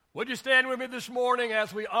Would you stand with me this morning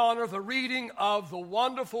as we honor the reading of the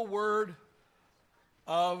wonderful word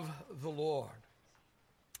of the Lord?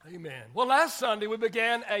 Amen. Well, last Sunday we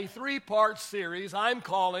began a three-part series I'm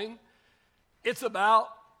calling It's About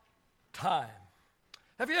Time.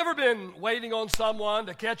 Have you ever been waiting on someone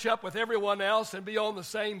to catch up with everyone else and be on the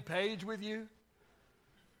same page with you?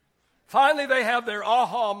 Finally, they have their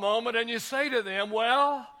aha moment, and you say to them,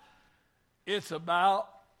 well, it's about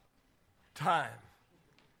time.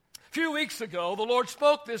 A few weeks ago, the Lord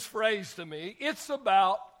spoke this phrase to me, it's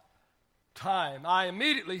about time. I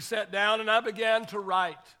immediately sat down and I began to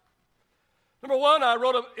write. Number one, I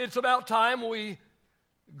wrote, it's about time we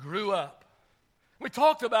grew up. We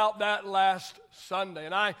talked about that last Sunday,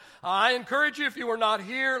 and I encourage you, if you were not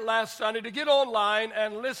here last Sunday, to get online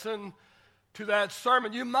and listen to that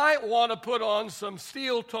sermon. You might want to put on some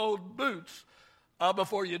steel-toed boots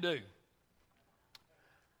before you do.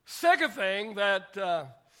 Second thing that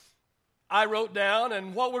I wrote down,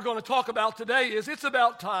 and what we're going to talk about today is it's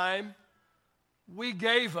about time we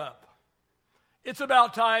gave up. It's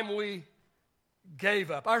about time we gave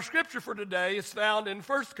up. Our scripture for today is found in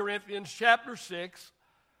 1 Corinthians chapter 6,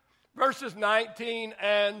 verses 19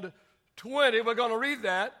 and 20. We're going to read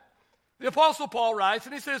that. The Apostle Paul writes,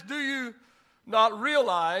 and he says, do you not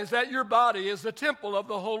realize that your body is the temple of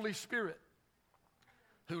the Holy Spirit,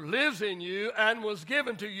 who lives in you and was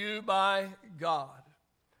given to you by God?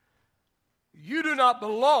 You do not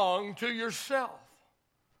belong to yourself,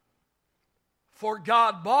 for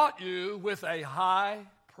God bought you with a high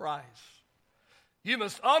price. You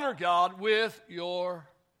must honor God with your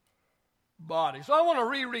body. So I want to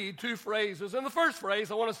reread two phrases. And the first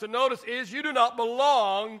phrase I want us to notice is, you do not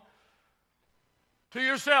belong to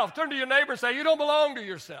yourself. Turn to your neighbor and say, you don't belong to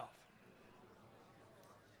yourself.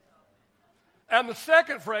 And the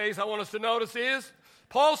second phrase I want us to notice is,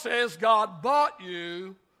 Paul says, God bought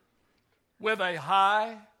you with a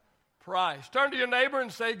high price. Turn to your neighbor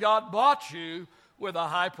and say, God bought you with a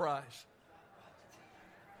high price.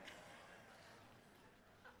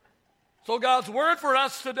 So God's word for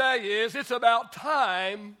us today is, it's about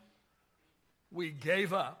time we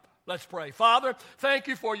gave up. Let's pray. Father, thank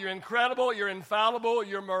you for your incredible, your infallible,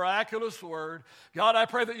 your miraculous word. God, I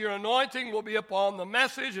pray that your anointing will be upon the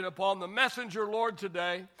message and upon the messenger, Lord,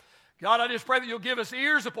 today. God, I just pray that you'll give us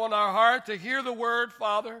ears upon our heart to hear the word,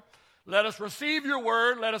 Father. Let us receive your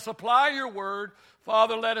word. Let us apply your word.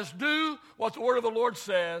 Father, let us do what the word of the Lord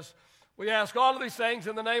says. We ask all of these things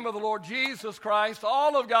in the name of the Lord Jesus Christ.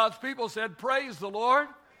 All of God's people said, praise the Lord.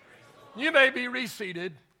 You may be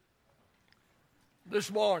reseated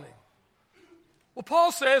this morning. Well,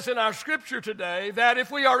 Paul says in our scripture today that if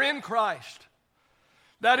we are in Christ,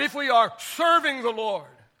 that if we are serving the Lord,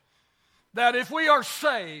 that if we are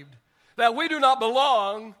saved, that we do not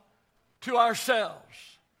belong to ourselves.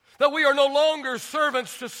 That we are no longer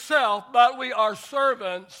servants to self, but we are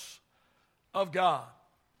servants of God.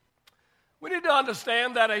 We need to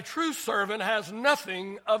understand that a true servant has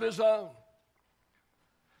nothing of his own.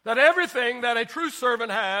 That everything that a true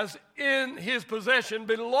servant has in his possession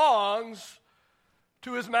belongs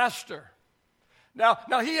to his master. Now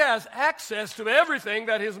he has access to everything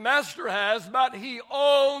that his master has, but he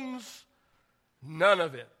owns none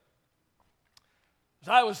of it. As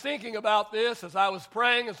I was thinking about this, as I was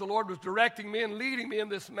praying, as the Lord was directing me and leading me in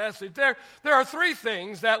this message, there are three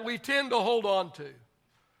things that we tend to hold on to.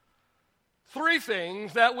 Three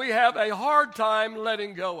things that we have a hard time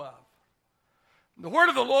letting go of. The word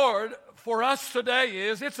of the Lord for us today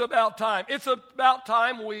is, it's about time. It's about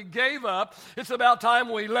time we gave up. It's about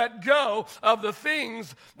time we let go of the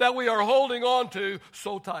things that we are holding on to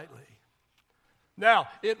so tightly. Now,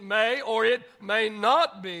 it may or it may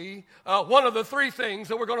not be one of the three things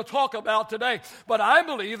that we're going to talk about today. But I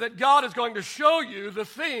believe that God is going to show you the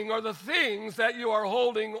thing or the things that you are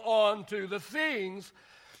holding on to, the things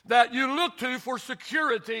that you look to for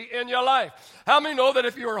security in your life. How many know that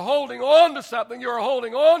if you are holding on to something, you are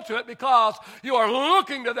holding on to it because you are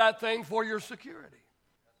looking to that thing for your security?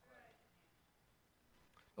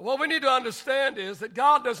 What we need to understand is that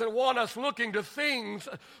God doesn't want us looking to things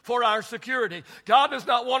for our security. God does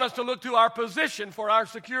not want us to look to our position for our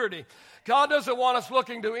security. God doesn't want us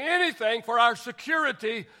looking to anything for our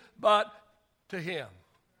security but to Him.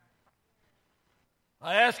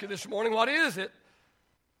 I ask you this morning, what is it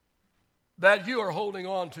that you are holding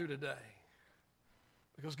on to today?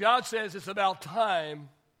 Because God says it's about time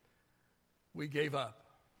we gave up.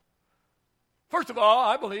 First of all,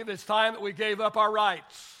 I believe it's time that we gave up our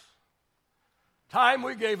rights. Time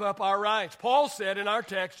we gave up our rights. Paul said in our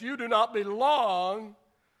text, you do not belong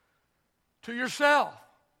to yourself.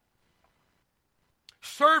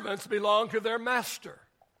 Servants belong to their master.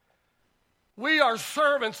 We are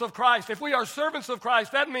servants of Christ. If we are servants of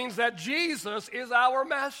Christ, that means that Jesus is our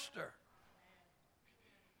master.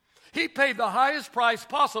 He paid the highest price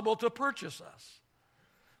possible to purchase us.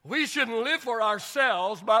 We shouldn't live for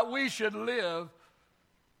ourselves, but we should live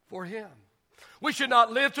for Him. We should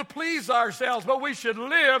not live to please ourselves, but we should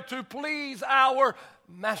live to please our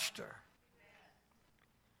master.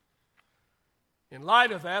 In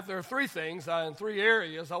light of that, there are three things in three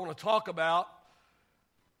areas I want to talk about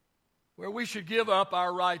where we should give up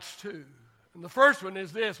our rights to. And the first one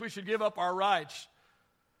is this: we should give up our rights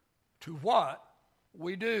to what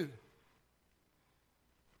we do.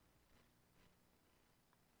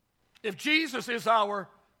 If Jesus is our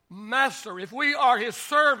master, if we are His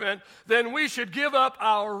servant, then we should give up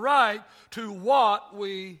our right to what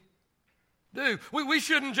we do. We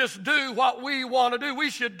shouldn't just do what we want to do.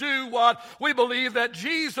 We should do what we believe that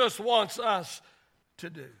Jesus wants us to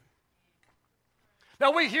do.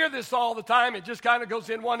 Now, we hear this all the time. It just kind of goes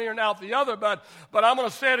in one ear and out the other, but I'm going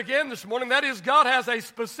to say it again this morning. That is, God has a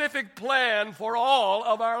specific plan for all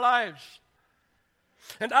of our lives.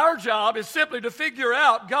 And our job is simply to figure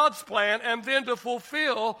out God's plan and then to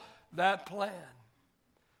fulfill that plan.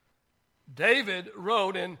 David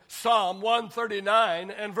wrote in Psalm 139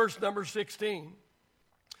 and verse number 16.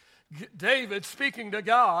 David, speaking to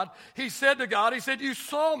God, he said to God, he said, "You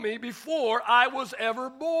saw me before I was ever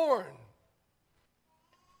born."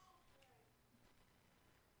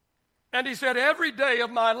 And he said, "Every day of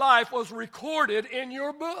my life was recorded in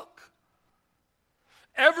your book.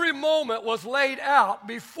 Every moment was laid out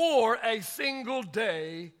before a single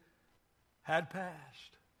day had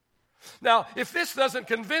passed." Now, if this doesn't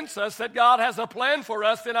convince us that God has a plan for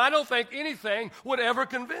us, then I don't think anything would ever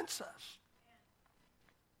convince us.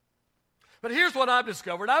 But here's what I've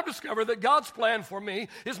discovered. I've discovered that God's plan for me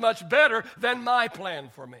is much better than my plan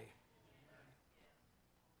for me.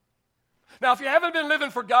 Now, if you haven't been living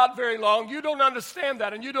for God very long, you don't understand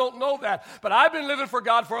that and you don't know that. But I've been living for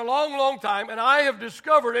God for a long, long time, and I have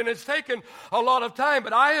discovered, and it's taken a lot of time,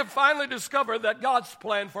 but I have finally discovered that God's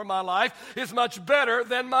plan for my life is much better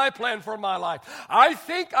than my plan for my life. I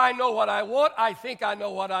think I know what I want. I think I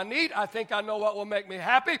know what I need. I think I know what will make me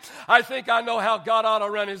happy. I think I know how God ought to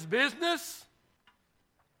run His business.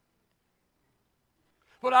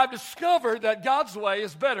 But I've discovered that God's way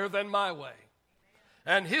is better than my way.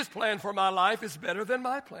 And His plan for my life is better than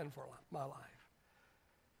my plan for my life.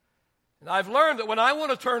 And I've learned that when I want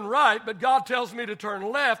to turn right, but God tells me to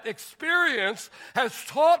turn left, experience has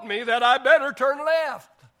taught me that I better turn left.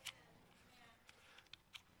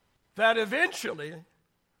 That eventually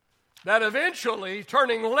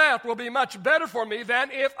turning left will be much better for me than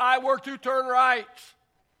if I were to turn right.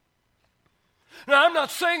 Now, I'm not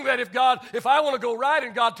saying that if I want to go right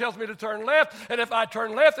and God tells me to turn left, and if I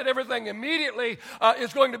turn left, that everything immediately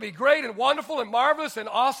is going to be great and wonderful and marvelous and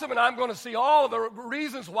awesome, and I'm going to see all of the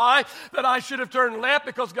reasons why that I should have turned left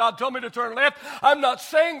because God told me to turn left. I'm not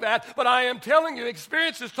saying that, but I am telling you,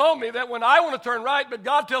 experience has told me that when I want to turn right, but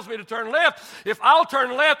God tells me to turn left, if I'll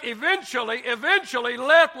turn left, eventually,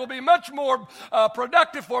 left will be much more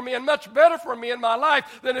productive for me and much better for me in my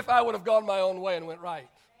life than if I would have gone my own way and went right.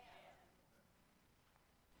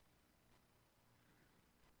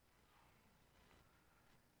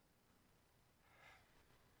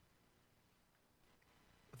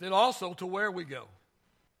 Then also to where we go.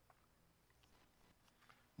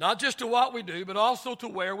 Not just to what we do, but also to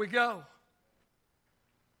where we go.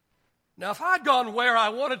 Now, if I'd gone where I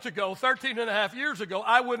wanted to go 13 and a half years ago,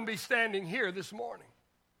 I wouldn't be standing here this morning.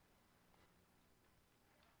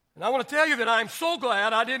 And I want to tell you that I'm so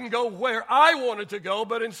glad I didn't go where I wanted to go,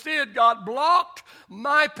 but instead God blocked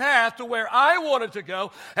my path to where I wanted to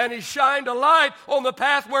go, and He shined a light on the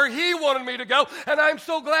path where He wanted me to go, and I'm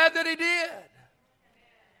so glad that He did.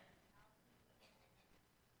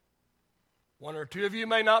 One or two of you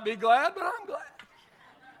may not be glad, but I'm glad.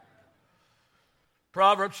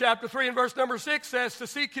 Proverbs chapter 3 and verse number 6 says, "To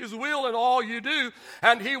seek His will in all you do,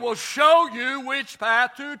 and He will show you which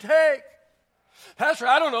path to take." Pastor,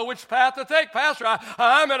 I don't know which path to take. Pastor,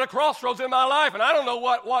 I'm at a crossroads in my life, and I don't know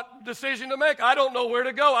what decision to make. I don't know where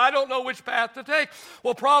to go. I don't know which path to take.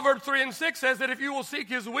 Well, Proverbs 3 and 6 says that if you will seek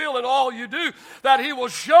His will in all you do, that He will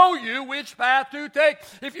show you which path to take.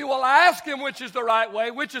 If you will ask Him which is the right way,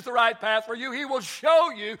 which is the right path for you, He will show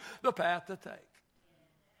you the path to take.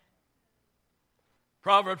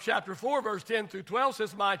 Proverbs chapter 4, verse 10 through 12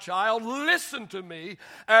 says, "My child, listen to me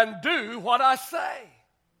and do what I say."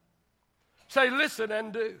 Say, listen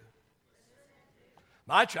and do.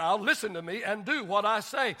 My child, listen to me and do what I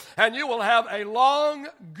say, and you will have a long,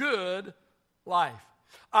 good life.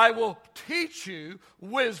 I will teach you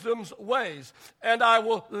wisdom's ways, and I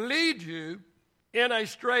will lead you in a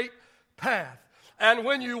straight path. And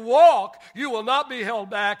when you walk, you will not be held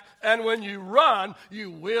back. And when you run,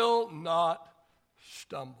 you will not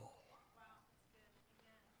stumble.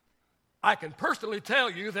 I can personally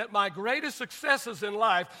tell you that my greatest successes in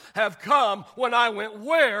life have come when I went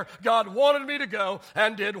where God wanted me to go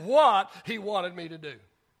and did what He wanted me to do.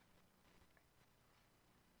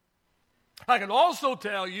 I can also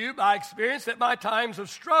tell you by experience that my times of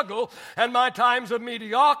struggle and my times of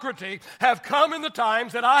mediocrity have come in the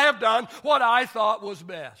times that I have done what I thought was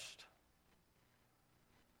best.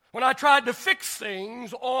 When I tried to fix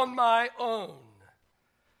things on my own.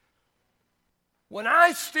 When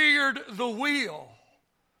I steered the wheel.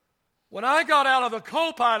 When I got out of the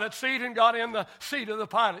co-pilot seat and got in the seat of the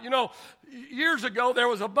pilot. You know, years ago there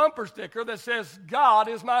was a bumper sticker that says, God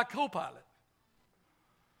is my co-pilot.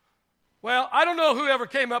 Well, I don't know whoever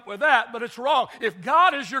came up with that, but it's wrong. If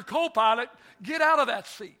God is your co-pilot, get out of that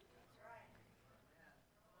seat.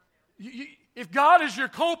 If God is your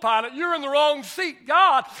co-pilot, you're in the wrong seat.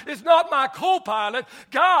 God is not my co-pilot.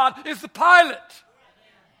 God is the pilot.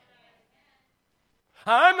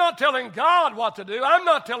 I'm not telling God what to do. I'm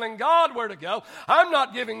not telling God where to go. I'm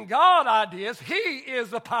not giving God ideas. He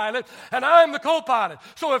is the pilot, and I'm the co-pilot.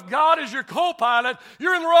 So if God is your co-pilot,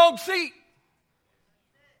 you're in the wrong seat.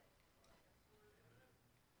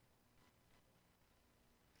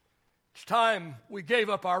 It's time we gave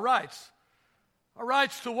up our rights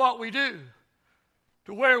to what we do,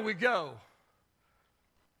 to where we go.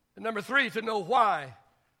 And number 3, to know why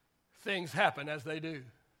things happen as they do.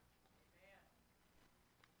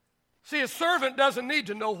 See, a servant doesn't need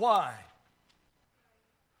to know why.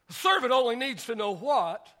 A servant only needs to know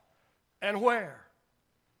what and where.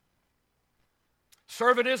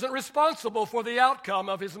 Servant isn't responsible for the outcome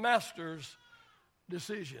of his master's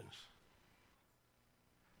decisions.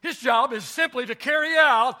 His job is simply to carry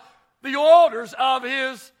out the orders of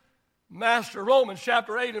his master. Romans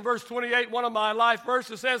chapter 8 and verse 28, one of my life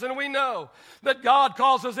verses says, and we know that God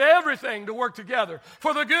causes everything to work together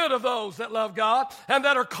for the good of those that love God and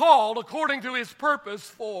that are called according to His purpose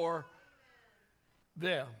for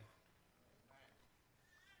them.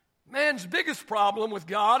 Man's biggest problem with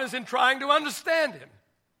God is in trying to understand Him.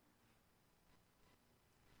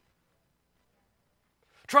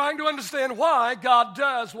 Trying to understand why God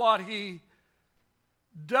does what He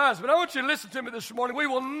does. But I want you to listen to me this morning. We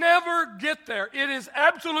will never get there. It is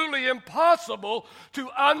absolutely impossible to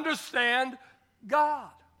understand God.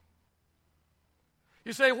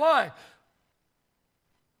 You say, why?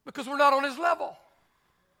 Because we're not on His level.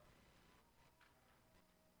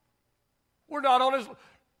 We're not on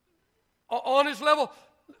His level.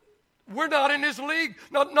 We're not in His league.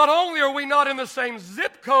 Not only are we not in the same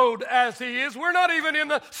zip code as He is, we're not even in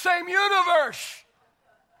the same universe.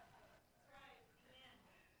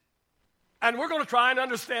 And we're going to try and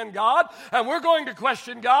understand God, and we're going to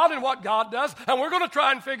question God and what God does, and we're going to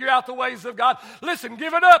try and figure out the ways of God. Listen,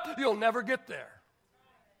 give it up. You'll never get there.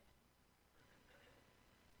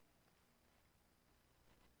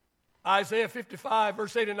 Isaiah 55,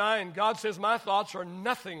 verse 8 and 9, God says, my thoughts are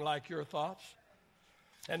nothing like your thoughts.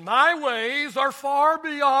 And my ways are far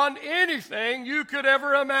beyond anything you could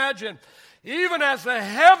ever imagine. Even as the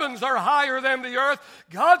heavens are higher than the earth,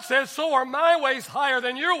 God says, so are my ways higher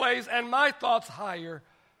than your ways, and my thoughts higher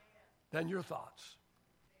than your thoughts.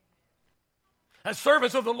 As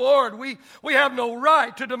servants of the Lord, we have no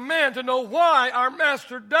right to demand to know why our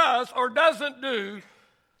master does or doesn't do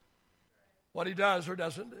what he does or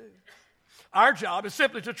doesn't do. Our job is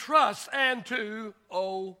simply to trust and to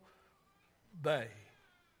obey.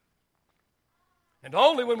 And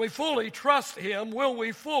only when we fully trust Him will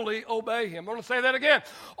we fully obey Him. I'm going to say that again.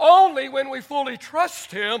 Only when we fully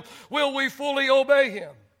trust Him will we fully obey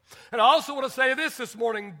Him. And I also want to say this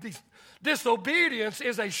morning. Disobedience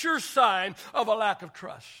is a sure sign of a lack of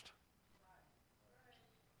trust.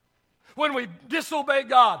 When we disobey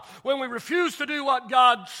God, when we refuse to do what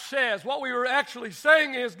God says, what we were actually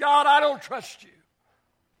saying is, God, I don't trust you.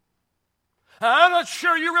 I'm not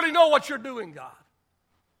sure you really know what you're doing, God.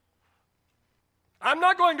 I'm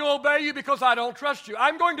not going to obey you because I don't trust you.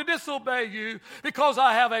 I'm going to disobey you because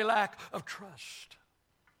I have a lack of trust.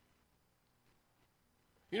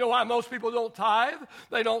 You know why most people don't tithe?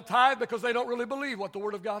 They don't tithe because they don't really believe what the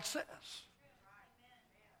Word of God says.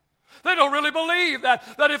 They don't really believe that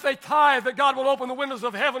if they tithe, that God will open the windows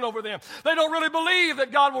of heaven over them. They don't really believe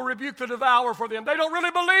that God will rebuke the devourer for them. They don't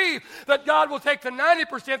really believe that God will take the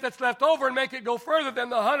 90% that's left over and make it go further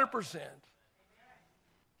than the 100%.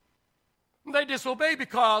 They disobey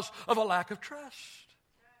because of a lack of trust.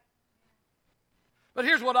 But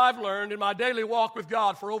here's what I've learned in my daily walk with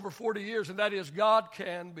God for over 40 years, and that is God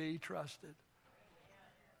can be trusted.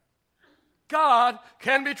 God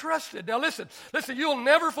can be trusted. Now listen, you'll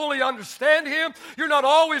never fully understand Him. You're not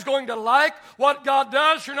always going to like what God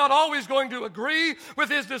does. You're not always going to agree with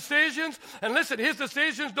His decisions. And listen, His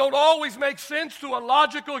decisions don't always make sense to a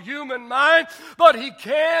logical human mind, but He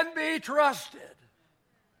can be trusted.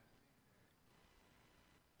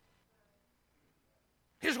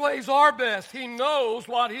 His ways are best. He knows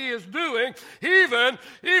what He is doing, even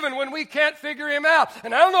when we can't figure Him out.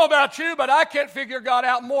 And I don't know about you, but I can't figure God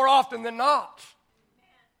out more often than not.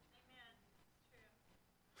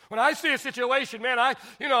 When I see a situation, man, I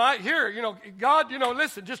hear, God,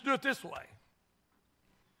 listen, just do it this way.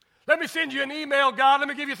 Let me send you an email, God. Let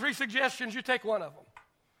me give you 3 suggestions. You take one of them.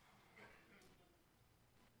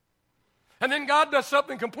 And then God does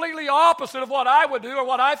something completely opposite of what I would do or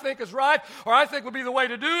what I think is right or I think would be the way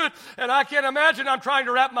to do it. And I can't imagine I'm trying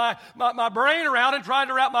to wrap my brain around and trying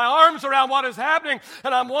to wrap my arms around what is happening.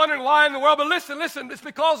 And I'm wondering why in the world. But listen, it's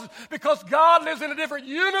because God lives in a different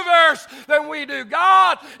universe than we do.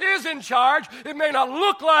 God is in charge. It may not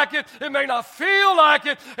look like it. It may not feel like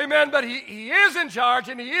it. Amen. But He is in charge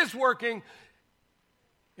and He is working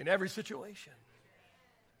in every situation.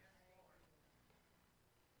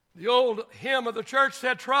 The old hymn of the church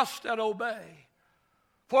said, trust and obey,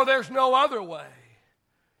 for there's no other way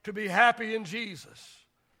to be happy in Jesus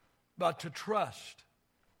but to trust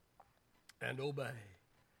and obey.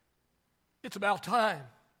 It's about time.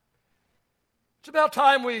 It's about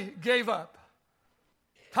time we gave up.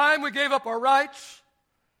 Time we gave up our rights.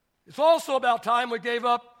 It's also about time we gave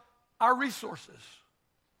up our resources.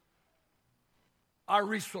 Our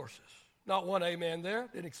resources. Not one amen there.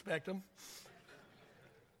 Didn't expect them.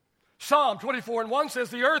 Psalm 24:1 says,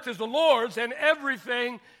 the earth is the Lord's and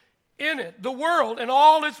everything in it. The world and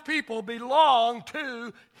all its people belong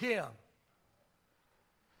to Him.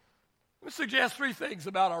 Let me suggest 3 things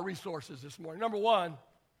about our resources this morning. Number 1,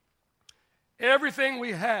 everything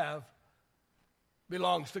we have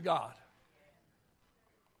belongs to God.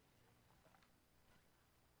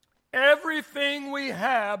 Everything we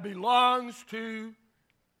have belongs to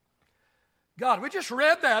God. We just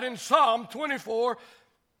read that in Psalm 24:1.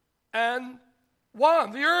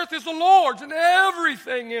 The earth is the Lord's and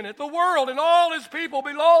everything in it. The world and all His people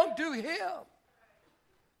belong to Him.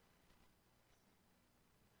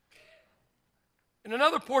 In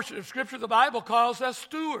another portion of Scripture, the Bible calls us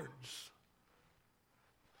stewards.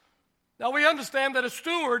 Now we understand that a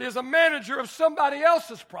steward is a manager of somebody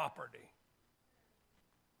else's property.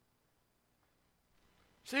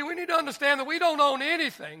 See, we need to understand that we don't own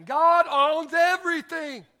anything. God owns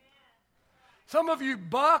everything. Some of you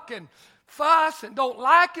buck and fuss and don't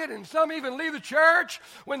like it, and some even leave the church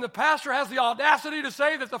when the pastor has the audacity to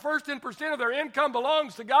say that the first 10% of their income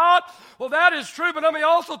belongs to God. Well, that is true, but let me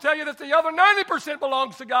also tell you that the other 90%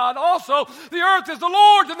 belongs to God also. The earth is the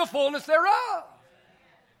Lord's and the fullness thereof.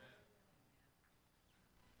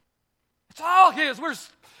 It's all His.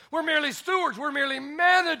 We're merely stewards. We're merely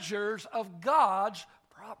managers of God's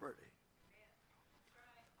property.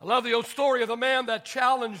 I love the old story of the man that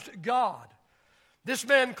challenged God. This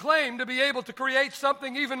man claimed to be able to create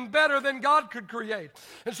something even better than God could create.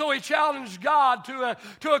 And so he challenged God to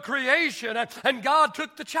a creation, and God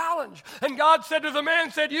took the challenge. And God said to the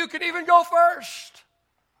man, you can even go first.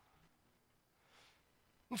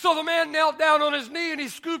 And so the man knelt down on his knee and he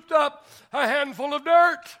scooped up a handful of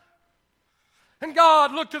dirt. And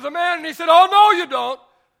God looked at the man and He said, oh, no, you don't.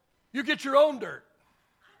 You get your own dirt.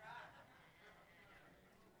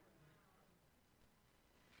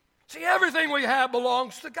 See, everything we have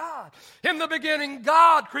belongs to God. In the beginning,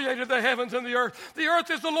 God created the heavens and the earth. The earth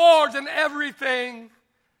is the Lord's and everything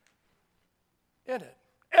in it.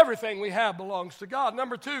 Everything we have belongs to God.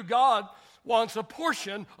 Number 2, God wants a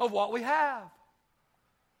portion of what we have.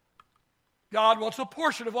 God wants a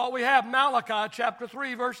portion of what we have. Malachi chapter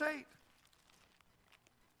 3, verse 8.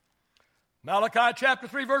 Malachi chapter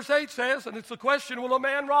 3, verse 8 says, and it's the question, will a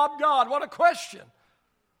man rob God? What a question.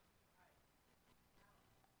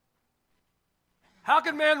 How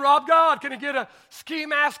can man rob God? Can he get a ski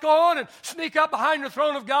mask on and sneak up behind the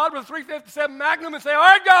throne of God with a .357 Magnum and say, all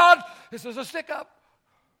right, God, this is a stick-up?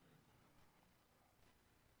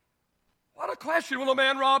 What a question. Will a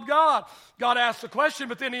man rob God? God asked the question,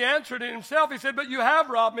 but then He answered it Himself. He said, but you have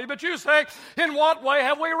robbed me. But you say, in what way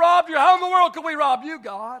have we robbed you? How in the world could we rob you,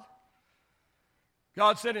 God?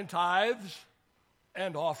 God said, in tithes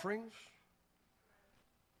and offerings.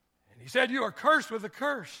 And He said, you are cursed with a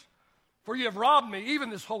curse, for you have robbed me, even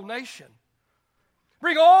this whole nation.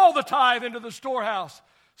 Bring all the tithe into the storehouse,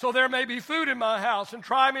 so there may be food in my house. And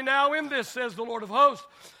try me now in this, says the Lord of hosts,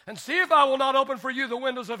 and see if I will not open for you the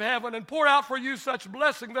windows of heaven and pour out for you such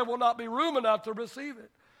blessing there will not be room enough to receive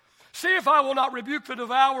it. See if I will not rebuke the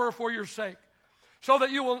devourer for your sake, so that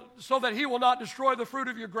he will not destroy the fruit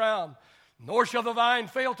of your ground. Nor shall the vine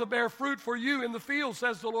fail to bear fruit for you in the field,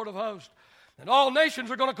 says the Lord of hosts. And all nations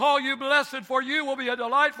are going to call you blessed, for you will be a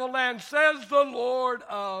delightful land, says the Lord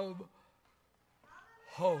of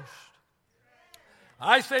hosts.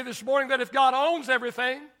 I say this morning that if God owns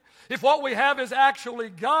everything, if what we have is actually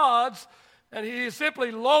God's, and He has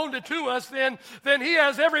simply loaned it to us, then He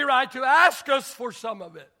has every right to ask us for some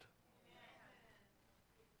of it.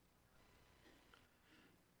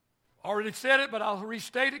 Already said it, but I'll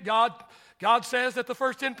restate it. God says that the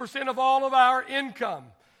first 10% of all of our income,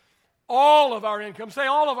 say all of our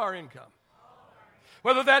income,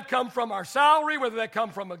 whether that come from our salary, whether that come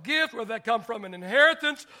from a gift, whether that come from an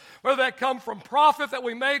inheritance, whether that come from profit that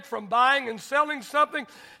we make from buying and selling something,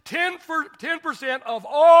 10% of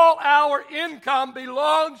all our income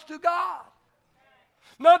belongs to God.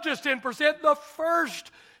 Not just 10%, the first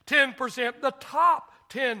 10%, the top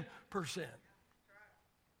 10%.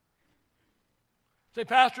 Say,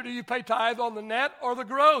 Pastor, do you pay tithe on the net or the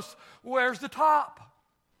gross? Where's the top?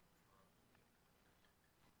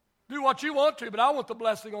 Do what you want to, but I want the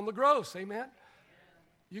blessing on the gross. Amen?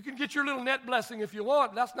 You can get your little net blessing if you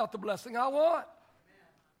want. That's not the blessing I want.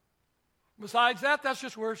 Besides that, that's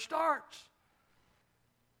just where it starts.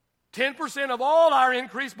 10% of all our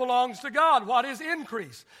increase belongs to God. What is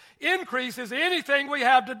increase? Increase is anything we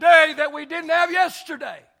have today that we didn't have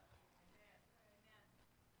yesterday.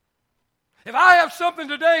 If I have something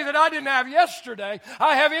today that I didn't have yesterday,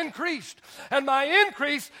 I have increased. And my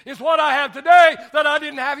increase is what I have today that I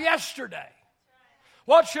didn't have yesterday.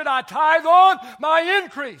 What should I tithe on? My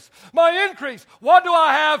increase. My increase. What do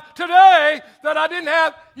I have today that I didn't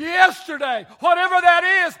have yesterday? Whatever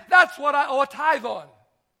that is, that's what I owe a tithe on.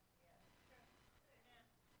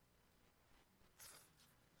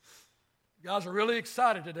 You guys are really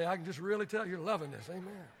excited today. I can just really tell you're loving this. Amen.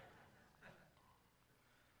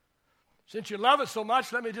 Since you love it so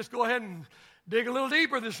much, let me just go ahead and dig a little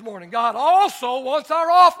deeper this morning. God also wants our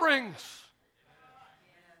offerings.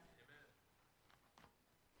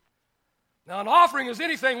 Now, an offering is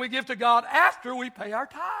anything we give to God after we pay our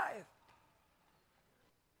tithe.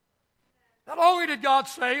 Not only did God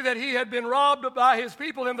say that He had been robbed by His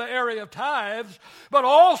people in the area of tithes, but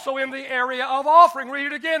also in the area of offering. Read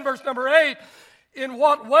it again, verse number 8. In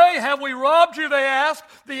what way have we robbed you, they asked.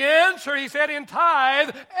 The answer, He said, in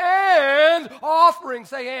tithe and offering.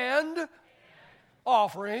 Say, and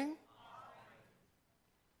offering.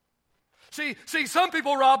 See, some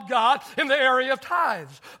people rob God in the area of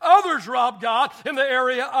tithes. Others rob God in the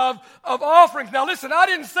area of offerings. Now listen, I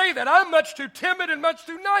didn't say that. I'm much too timid and much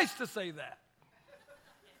too nice to say that.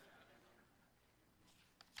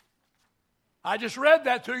 I just read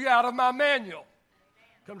that to you out of my manual.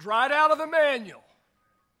 Comes right out of the manual.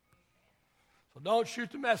 So don't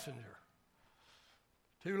shoot the messenger.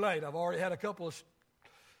 Too late. I've already had a couple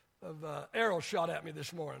of arrows shot at me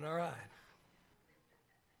this morning. All right.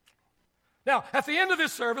 Now, at the end of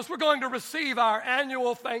this service, we're going to receive our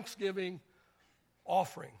annual Thanksgiving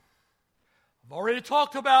offering. I've already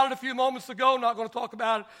talked about it a few moments ago. I'm not going to talk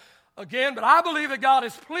about it again, but I believe that God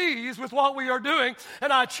is pleased with what we are doing,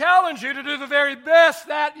 and I challenge you to do the very best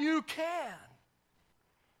that you can.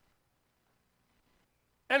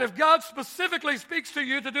 And if God specifically speaks to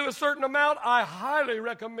you to do a certain amount, I highly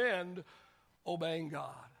recommend obeying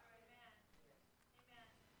God.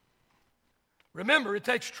 Remember, it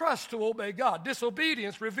takes trust to obey God.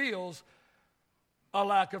 Disobedience reveals a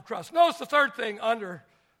lack of trust. Notice the third thing under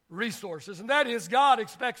resources, and that is God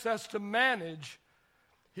expects us to manage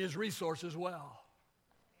His resources well.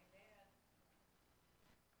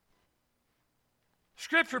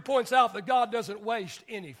 Scripture points out that God doesn't waste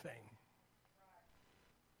anything.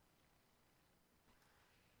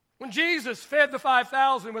 When Jesus fed the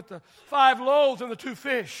 5,000 with the 5 loaves and the 2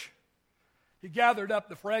 fish, He gathered up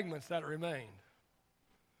the fragments that remained.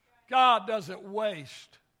 God doesn't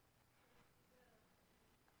waste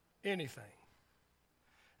anything.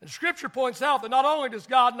 And Scripture points out that not only does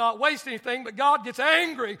God not waste anything, but God gets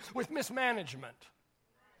angry with mismanagement.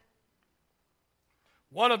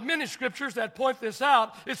 One of many scriptures that point this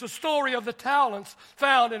out is the story of the talents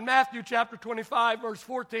found in Matthew chapter 25, verse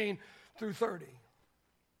 14 through 30.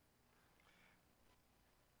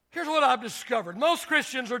 Here's what I've discovered. Most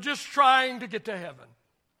Christians are just trying to get to heaven.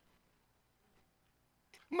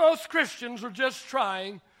 Most Christians are just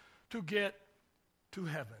trying to get to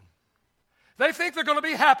heaven. They think they're going to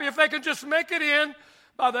be happy if they can just make it in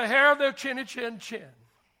by the hair of their chinny chin chin.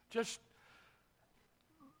 Just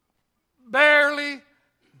barely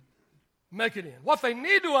make it in. What they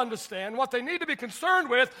need to understand, what they need to be concerned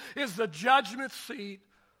with is the judgment seat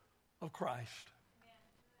of Christ.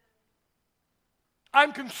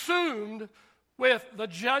 I'm consumed with the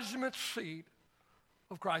judgment seat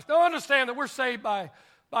of Christ. Now understand that we're saved by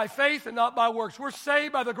faith and not by works. We're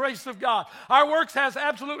saved by the grace of God. Our works has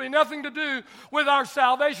absolutely nothing to do with our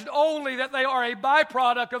salvation, only that they are a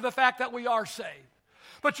byproduct of the fact that we are saved.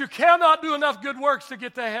 But you cannot do enough good works to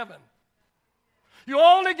get to heaven. You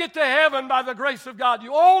only get to heaven by the grace of God.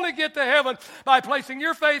 You only get to heaven by placing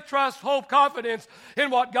your faith, trust, hope, confidence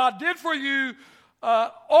in what God did for you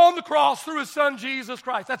on the cross through His Son, Jesus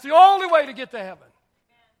Christ. That's the only way to get to heaven.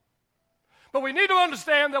 But we need to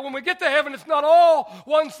understand that when we get to heaven, it's not all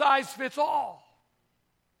one size fits all.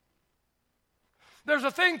 There's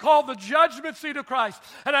a thing called the judgment seat of Christ.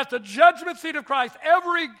 And at the judgment seat of Christ,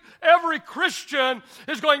 every Christian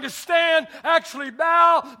is going to stand, actually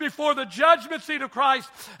bow before the judgment seat of Christ.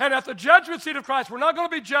 And at the judgment seat of Christ, we're not going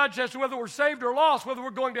to be judged as to whether we're saved or lost, whether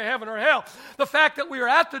we're going to heaven or hell. The fact that we are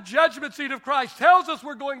at the judgment seat of Christ tells us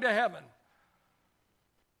we're going to heaven.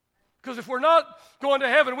 Because if we're not going to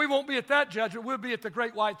heaven, we won't be at that judgment. We'll be at the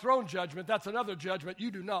great white throne judgment. That's another judgment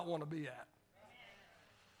you do not want to be at.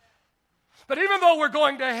 But even though we're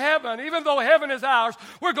going to heaven, even though heaven is ours,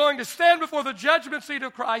 we're going to stand before the judgment seat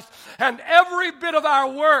of Christ, and every bit of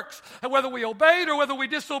our works, whether we obeyed or whether we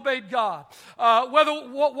disobeyed God,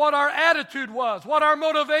 what our attitude was, what our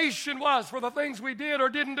motivation was for the things we did or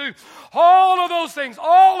didn't do, all of those things,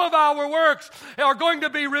 all of our works are going to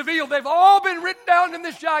be revealed. They've all been written down in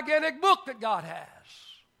this gigantic book that God has.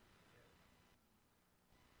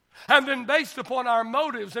 And then based upon our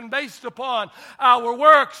motives and based upon our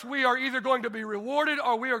works, we are either going to be rewarded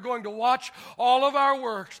or we are going to watch all of our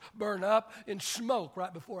works burn up in smoke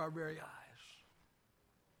right before our very eyes.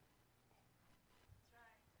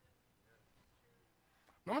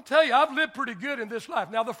 I'm going to tell you, I've lived pretty good in this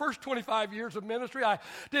life. Now, the first 25 years of ministry, I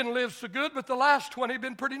didn't live so good, but the last 20 have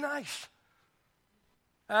been pretty nice.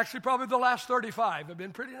 Actually, probably the last 35 have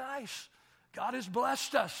been pretty nice. God has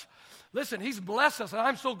blessed us. Listen, He's blessed us, and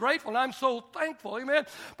I'm so grateful, and I'm so thankful, amen?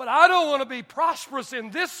 But I don't want to be prosperous in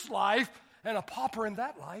this life and a pauper in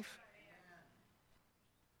that life.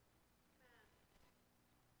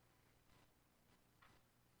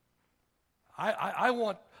 I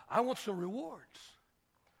want some rewards,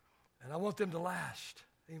 and I want them to last,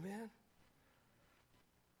 amen?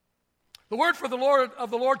 The word for the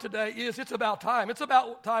Lord today is, it's about time. It's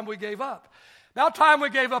about time we gave up. About time we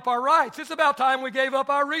gave up our rights. It's about time we gave up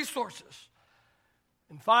our resources.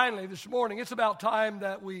 And finally, this morning, it's about time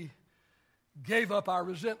that we gave up our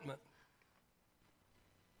resentment.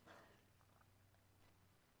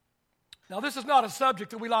 Now, this is not a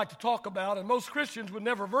subject that we like to talk about, and most Christians would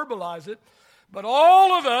never verbalize it, but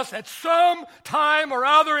all of us at some time or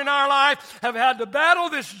other in our life have had to battle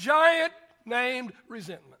this giant named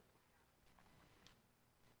resentment.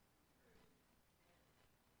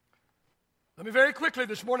 Let me very quickly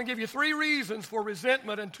this morning give you 3 reasons for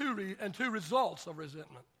resentment and two results of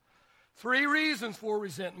resentment. 3 reasons for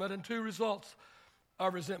resentment and 2 results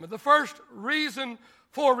of resentment. The first reason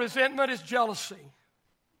for resentment is jealousy.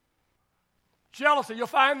 Jealousy. You'll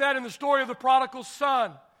find that in the story of the prodigal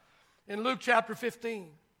son in Luke chapter 15.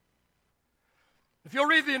 If you'll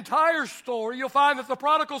read the entire story, you'll find that the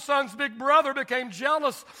prodigal son's big brother became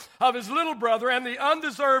jealous of his little brother and the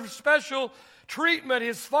undeserved special treatment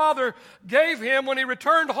his father gave him when he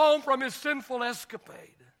returned home from his sinful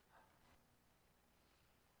escapade.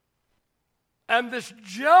 And this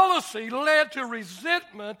jealousy led to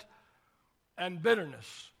resentment and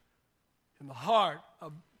bitterness in the heart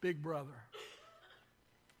of big brother.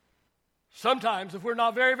 Sometimes, if we're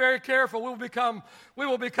not very, very careful, we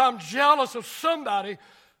will become jealous of somebody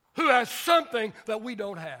who has something that we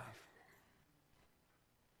don't have.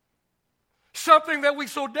 Something that we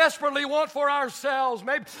so desperately want for ourselves.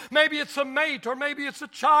 Maybe it's a mate, or maybe it's a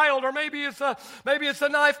child, or maybe it's a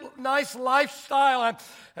nice lifestyle.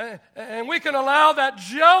 And we can allow that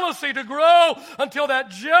jealousy to grow until that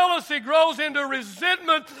jealousy grows into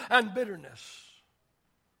resentment and bitterness.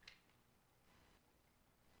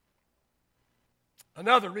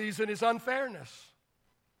 Another reason is unfairness.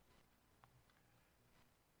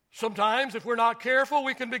 Sometimes, if we're not careful,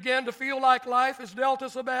 we can begin to feel like life has dealt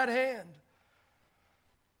us a bad hand.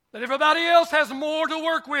 That everybody else has more to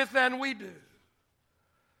work with than we do.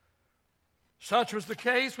 Such was the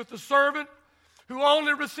case with the servant who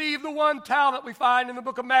only received the 1 talent we find in the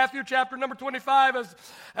book of Matthew, chapter number 25,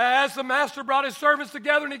 as the master brought his servants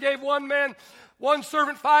together and he gave one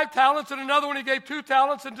servant 5 talents, and another one he gave 2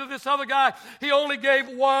 talents, and to this other guy he only gave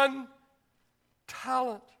 1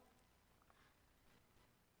 talent.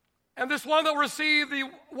 And this one that received the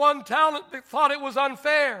one talent thought it was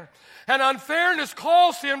unfair. And unfairness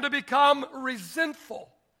caused him to become resentful.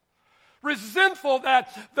 Resentful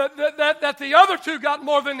that the other two got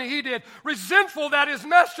more than he did. Resentful that his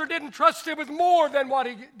master didn't trust him with more than what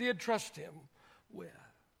he did trust him with.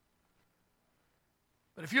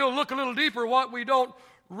 But if you'll look a little deeper, what we don't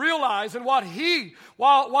realize and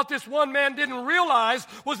what this one man didn't realize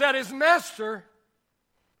was that his master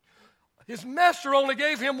only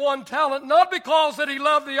gave him one talent, not because that he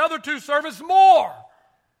loved the other two servants more.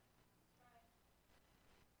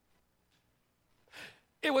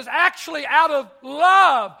 It was actually out of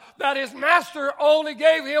love that his master only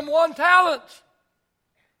gave him one talent.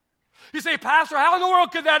 You say, Pastor, how in the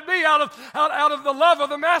world could that be out of the love of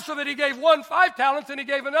the master that he gave one 5 talents and he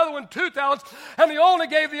gave another one 2 talents and he only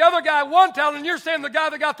gave the other guy 1 talent, and you're saying the guy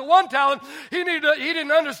that got the 1 talent, he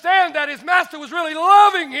didn't understand that his master was really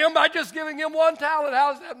loving him by just giving him 1 talent.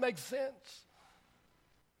 How does that make sense?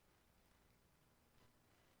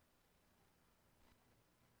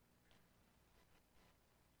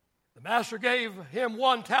 The master gave him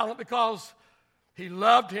 1 talent because he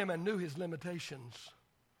loved him and knew his limitations.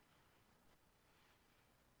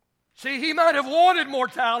 See, he might have wanted more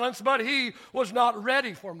talents, but he was not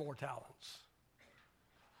ready for more talents.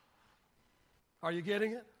 Are you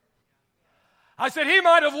getting it? I said he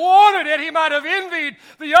might have wanted it. He might have envied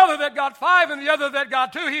the other that got 5 and the other that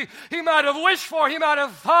got 2. He might have wished for, he might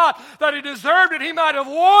have thought that he deserved it. He might have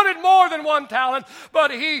wanted more than 1 talent, but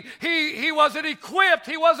he wasn't equipped.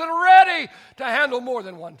 He wasn't ready to handle more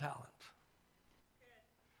than 1 talent.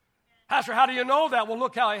 Pastor, how do you know that? Well,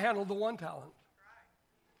 look how he handled the 1 talent.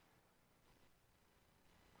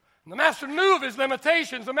 And the master knew of his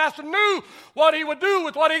limitations. The master knew what he would do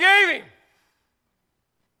with what he gave him.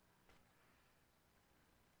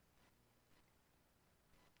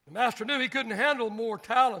 The master knew he couldn't handle more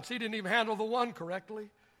talents. He didn't even handle the 1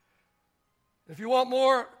 correctly. If you want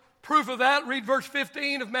more proof of that, read verse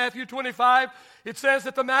 15 of Matthew 25. It says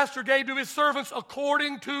that the master gave to his servants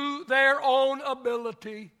according to their own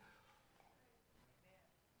ability.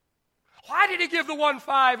 Why did he give the one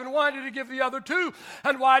 5 and why did he give the other 2?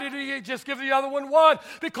 And why did he just give the other one 1?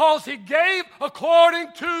 Because he gave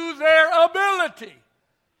according to their ability.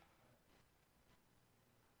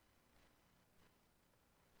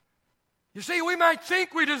 You see, we might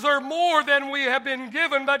think we deserve more than we have been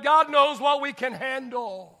given, but God knows what we can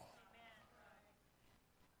handle.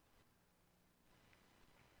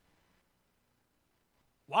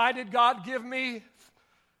 Why did God give me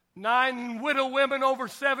 9 widow women over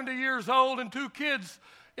 70 years old and 2 kids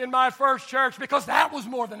in my first church? Because that was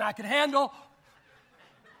more than I could handle.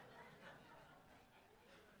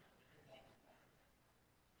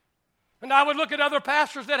 And I would look at other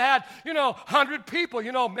pastors that had, 100 people.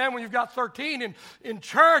 Man, when you've got 13 in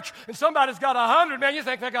church and somebody's got 100, man, you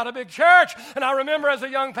think they got a big church. And I remember as a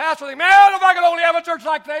young pastor, thinking, man, if I could only have a church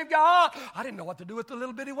like they've got. I didn't know what to do with the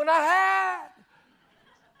little bitty one I had.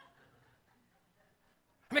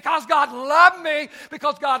 Because God loved me,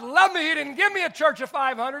 He didn't give me a church of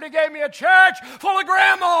 500. He gave me a church full of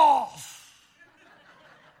grandmas.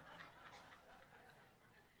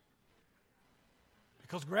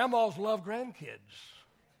 Because grandmas love grandkids.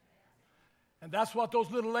 And that's what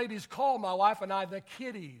those little ladies call my wife and I, the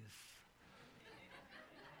kiddies.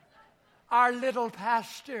 Our little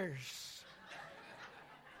pastors.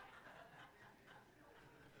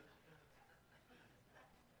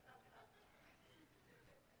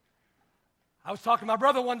 I was talking to my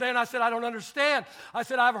brother one day and I said, I don't understand. I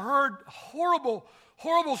said, I've heard horrible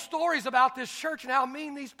stories about this church and how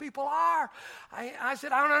mean these people are. I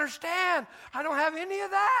said, I don't understand. I don't have any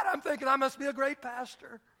of that. I'm thinking I must be a great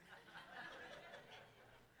pastor.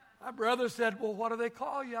 My brother said, well, what do they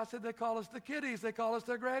call you? I said, they call us the kiddies. They call us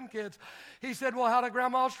their grandkids. He said, well, how do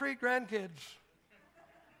grandmas treat grandkids?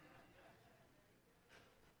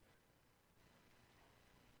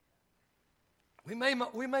 We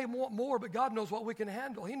may want more, but God knows what we can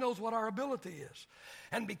handle. He knows what our ability is.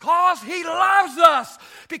 And because He loves us,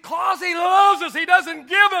 He doesn't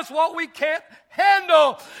give us what we can't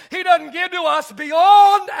handle. He doesn't give to us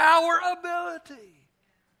beyond our ability.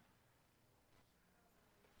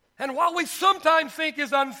 And what we sometimes think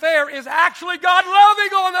is unfair is actually God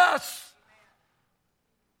loving on us.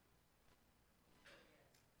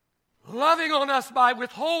 Loving on us by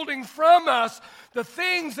withholding from us the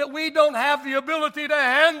things that we don't have the ability to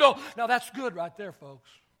handle. Now that's good right there, folks.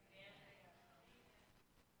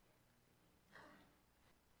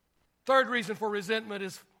 Third reason for resentment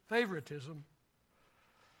is favoritism.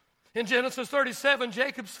 In Genesis 37,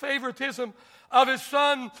 Jacob's favoritism of his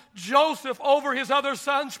son Joseph over his other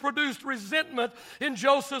sons produced resentment in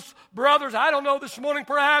Joseph's brothers. I don't know, this morning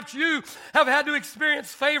perhaps you have had to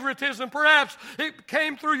experience favoritism. Perhaps it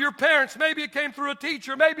came through your parents. Maybe it came through a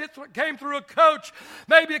teacher. Maybe it came through a coach.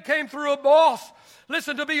 Maybe it came through a boss.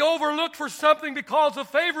 Listen, to be overlooked for something because of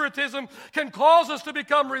favoritism can cause us to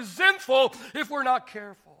become resentful if we're not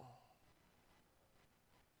careful.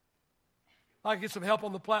 I can get some help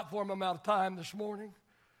on the platform. I'm out of time this morning.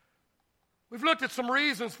 We've looked at some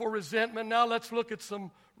reasons for resentment. Now let's look at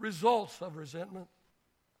some results of resentment.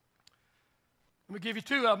 Let me give you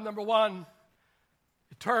two of them. Number one,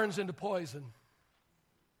 it turns into poison.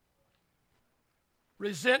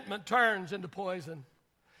 Resentment turns into poison.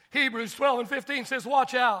 Hebrews 12:15 says,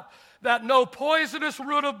 watch out that no poisonous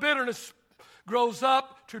root of bitterness grows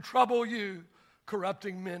up to trouble you,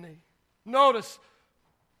 corrupting many. Notice,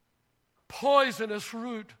 poisonous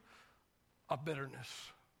root of bitterness.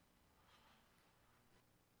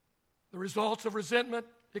 The results of resentment,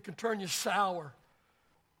 it can turn you sour.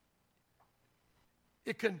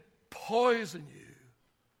 It can poison you.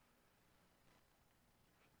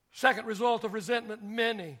 Second result of resentment,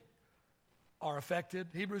 many are affected.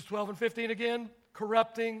 Hebrews 12:15 again,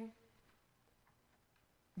 corrupting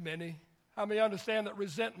many. How many understand that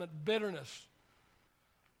resentment, bitterness,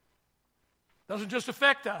 doesn't just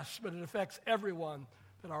affect us, but it affects everyone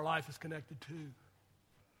that our life is connected to?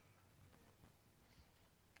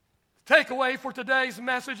 The takeaway for today's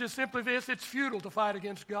message is simply this: it's futile to fight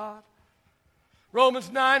against God.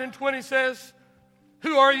 Romans 9:20 says,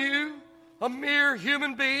 who are you, a mere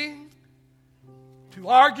human being, to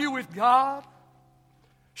argue with God?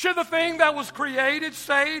 Should the thing that was created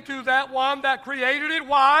say to that one that created it,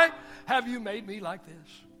 why have you made me like this?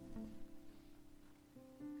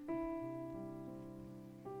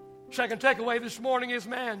 Second takeaway this morning is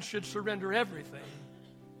man should surrender everything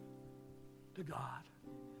to God.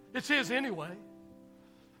 It's His anyway.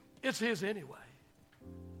 It's His anyway.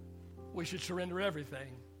 We should surrender everything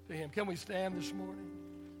to Him. Can we stand this morning?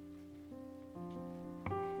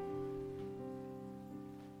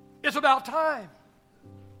 It's about time.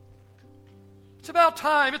 It's about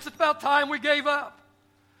time. It's about time we gave up.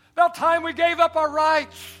 About time we gave up our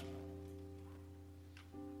rights.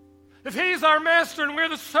 If He's our master and we're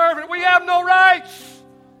the servant, we have no rights.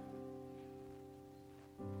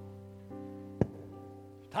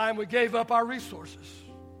 It's time we gave up our resources.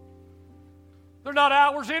 They're not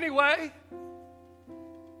ours anyway.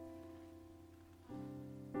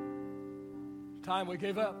 It's time we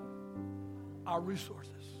gave up our resources.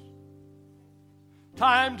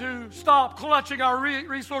 Time to stop clutching our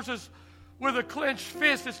resources with a clenched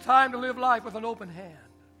fist. It's time to live life with an open hand.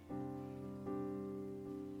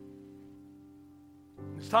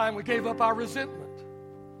 It's time we gave up our resentment.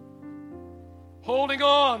 Holding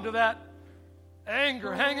on to that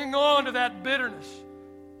anger, hanging on to that bitterness.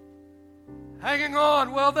 Hanging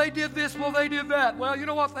on, well, they did this, well, they did that. Well, you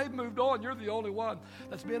know what? They've moved on. You're the only one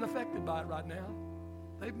that's being affected by it right now.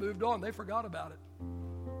 They've moved on. They forgot about it.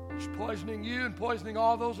 It's poisoning you and poisoning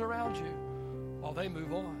all those around you while they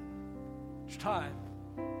move on. It's time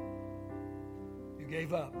you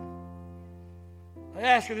gave up. I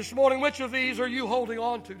ask you this morning, which of these are you holding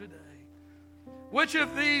on to today? Which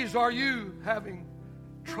of these are you having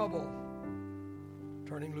trouble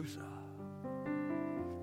turning loose of?